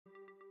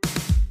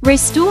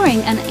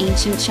Restoring an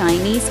ancient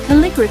Chinese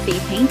calligraphy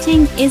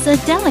painting is a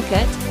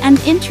delicate and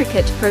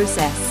intricate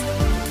process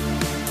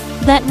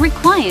that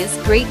requires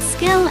great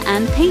skill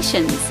and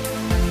patience.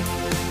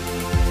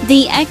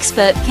 The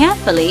expert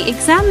carefully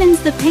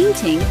examines the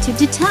painting to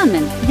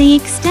determine the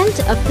extent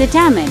of the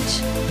damage,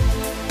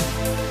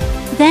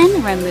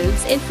 then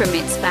removes it from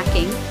its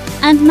backing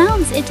and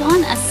mounts it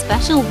on a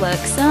special work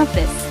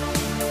surface.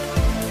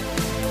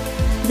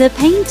 The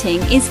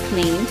painting is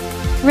cleaned,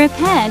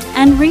 repaired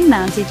and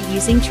remounted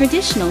using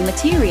traditional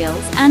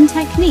materials and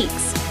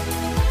techniques.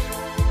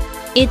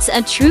 It's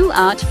a true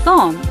art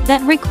form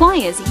that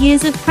requires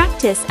years of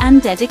practice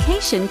and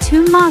dedication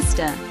to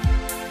master.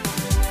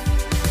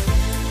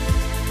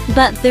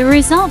 But the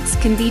results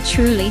can be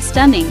truly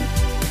stunning,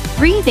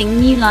 breathing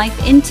new life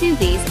into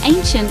these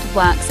ancient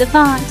works of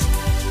art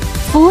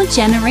for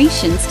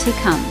generations to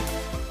come.